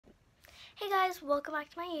Hey guys, welcome back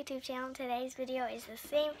to my YouTube channel. Today's video is the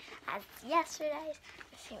same as yesterday's,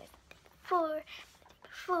 the same as the day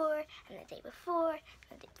before, and the day before,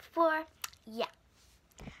 and the day before. Yeah,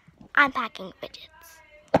 I'm packing fidgets.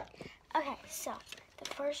 Okay, so the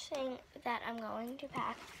first thing that I'm going to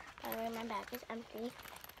pack, by the way, my bag is empty.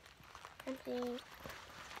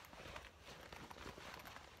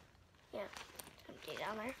 Yeah, it's empty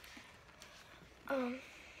down there.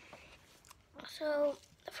 So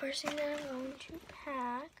the first thing that I'm going to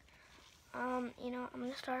pack, I'm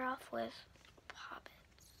going to start off with poppets.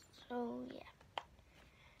 So, yeah.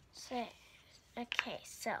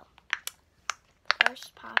 So,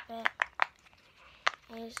 first poppet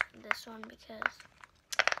is this one because,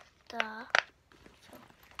 duh. So,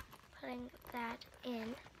 putting that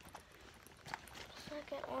in.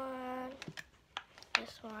 Second one,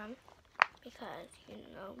 this one, because you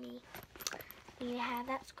know me. Need to have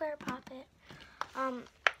that square poppet.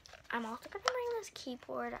 I'm also going to bring this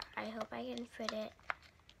keyboard. I hope I can fit it,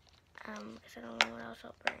 because I don't know what else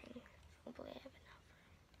I'll bring. Hopefully I have enough.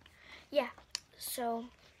 Yeah, so,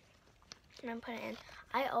 I'm going to put it in.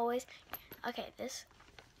 This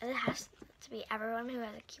has to be everyone who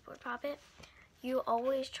has a keyboard poppet. You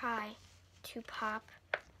always try to pop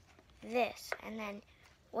this, and then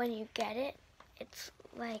when you get it, it's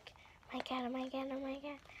like, oh my god,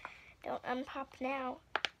 don't unpop now.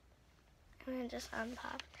 And then just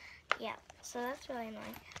unpop. Yeah, so that's really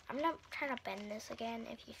annoying. I'm gonna try to bend this again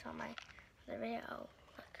if you saw my other video. Oh,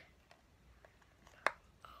 look.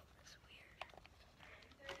 Oh, that's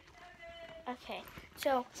weird. Okay,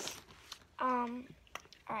 so,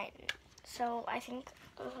 alright. So, I think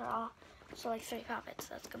those are all, so like 3 poppets,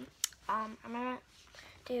 that's good. I'm gonna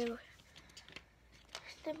do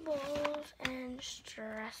dimples and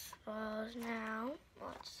stress balls now.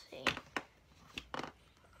 Let's see.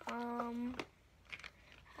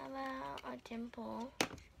 How about a dimple?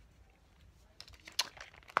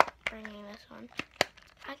 Bringing this one.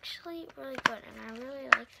 Actually, really good, and I really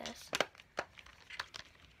like this.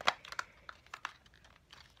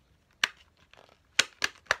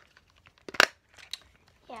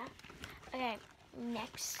 Yeah. Okay,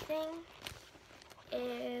 next thing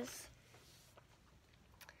is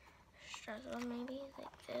stress ball, maybe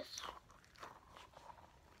like this.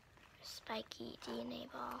 Spiky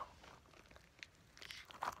DNA ball.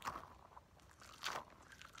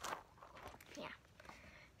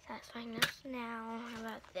 Satisfying this now. How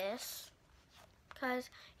about this? Because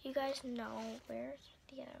you guys know, where's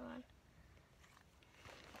the other one?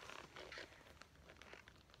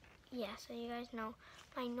 Yeah, so you guys know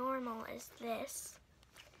my normal is this,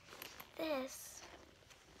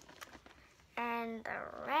 and the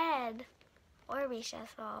red Orbeez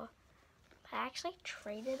stress ball. But I actually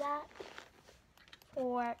traded that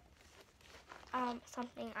for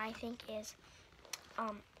something I think is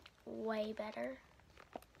way better.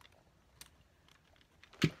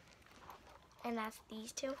 And that's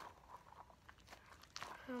these two.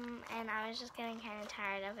 And I was just getting kind of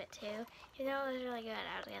tired of it too. Even though it was really good,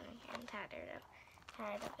 I was getting kind of tired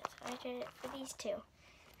of it. So I traded it for these two.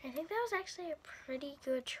 I think that was actually a pretty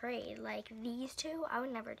good trade. Like these two, I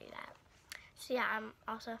would never do that. So yeah,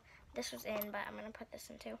 this was in, but I'm gonna put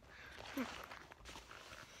this in too.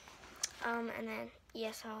 And then,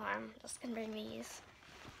 yeah, so I'm just gonna bring these.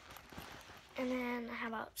 And then how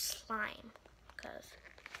about slime? Because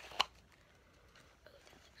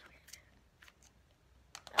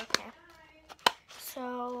okay.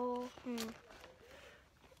 So,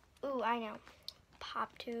 ooh, I know.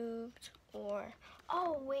 Pop tubes or,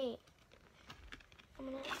 oh wait. I'm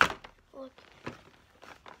gonna look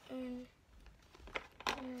in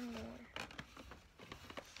more.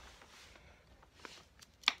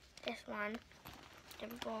 This one,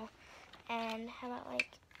 dimple. And how about like,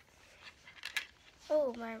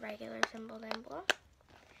 oh, my regular simple dimple.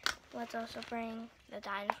 Let's also bring the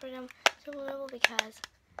dinosaur simple dimple because,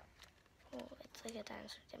 oh, it's like a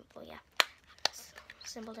dinosaur dimple, yeah.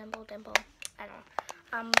 Simple dimple, I don't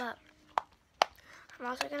know. But I'm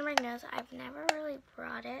also gonna bring this. I've never really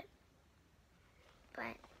brought it,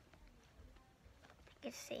 but you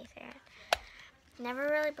can see there. Never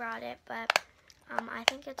really brought it, but I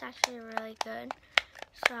think it's actually really good.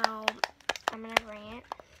 So I'm gonna bring it.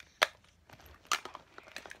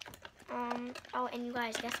 Oh, and you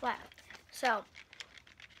guys, guess what? So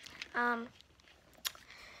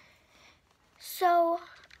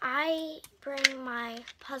I bring my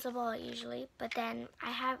puzzle ball usually, but then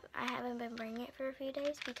I haven't been bringing it for a few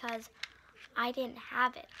days because I didn't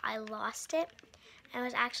have it. I lost it, and it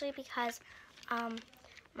was actually because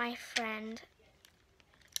my friend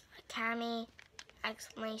Cami !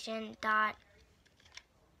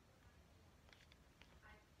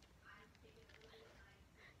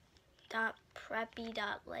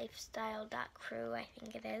 fidget.preppy.lifestyle.crew, I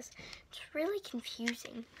think it is. It's really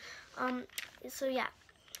confusing. So yeah,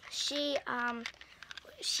 she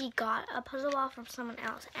got a puzzle ball from someone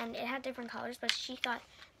else, and it had different colors, but she thought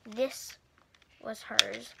this was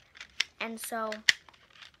hers, and so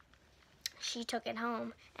she took it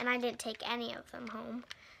home, and I didn't take any of them home,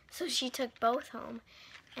 so she took both home,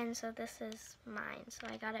 and so this is mine, so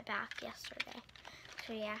I got it back yesterday.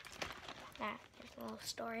 So yeah, that is a little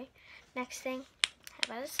story. Next thing, how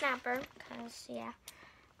about a snapper, because yeah,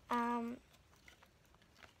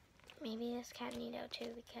 maybe this cat Nito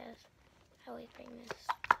too, because I always bring this.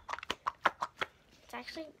 It's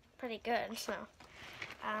actually pretty good, so,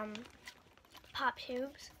 pop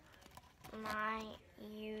tubes, my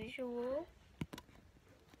usual,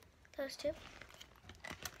 those two.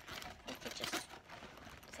 I could just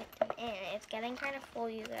fit them in. It's getting kind of full,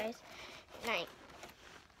 you guys. And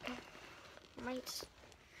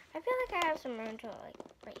I feel like I have some room to, like,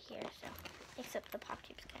 right here, so, except the pop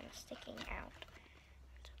tube's kind of sticking out.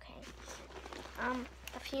 It's okay.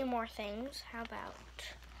 A few more things. How about,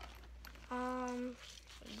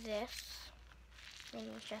 this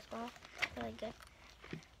mini stress ball. Really good.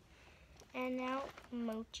 And now,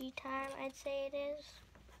 mochi time, I'd say it is.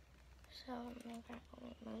 So, maybe I'll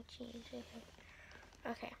make mochi.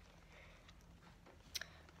 Okay.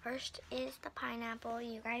 First is the pineapple.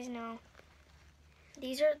 You guys know.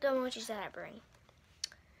 These are the mochis that I bring.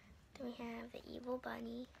 Then we have the evil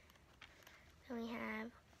bunny. Then we have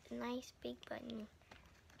a nice big bunny.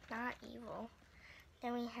 Not evil.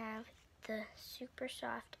 Then we have the super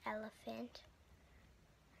soft elephant.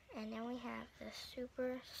 And then we have the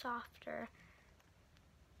super softer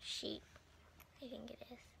sheep. I think it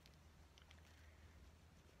is.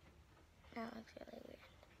 That looks really weird.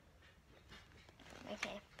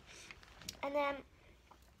 Okay. And then,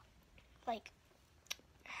 like,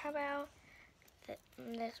 how about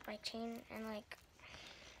this bike chain and, like,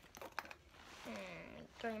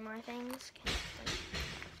 3 more things. Like,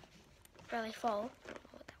 really full. I don't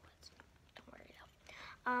know what that was. Don't worry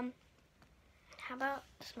though. How about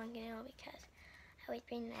this monkey noodle, because I would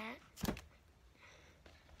bring that.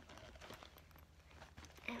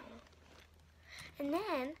 Ow. And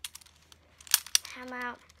then, how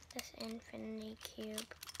about this infinity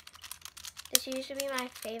cube? This used to be my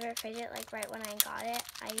favorite fidget, like right when I got it.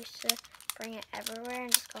 I used to bring it everywhere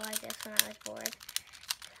and just go like this when I was bored.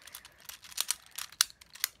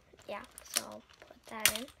 Yeah, so I'll put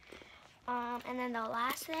that in. And then the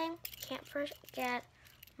last thing, can't forget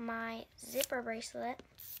my zipper bracelet.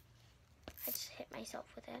 I just hit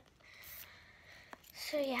myself with it.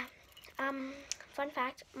 So yeah, fun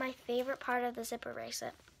fact, my favorite part of the zipper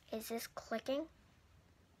bracelet is this clicking.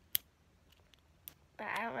 But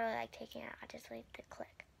I don't really like taking it out, I just like the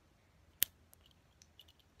click.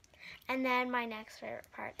 And then my next favorite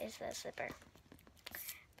part is the zipper.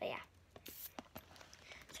 But yeah.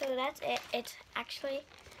 So that's it. It's actually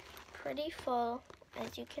pretty full,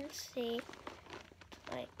 as you can see.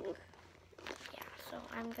 Like, yeah, so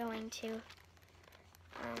I'm going to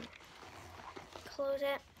close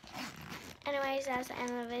it. Anyways, that's the end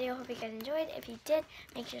of the video. Hope you guys enjoyed. If you did,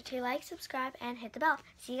 make sure to like, subscribe, and hit the bell.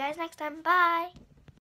 See you guys next time. Bye!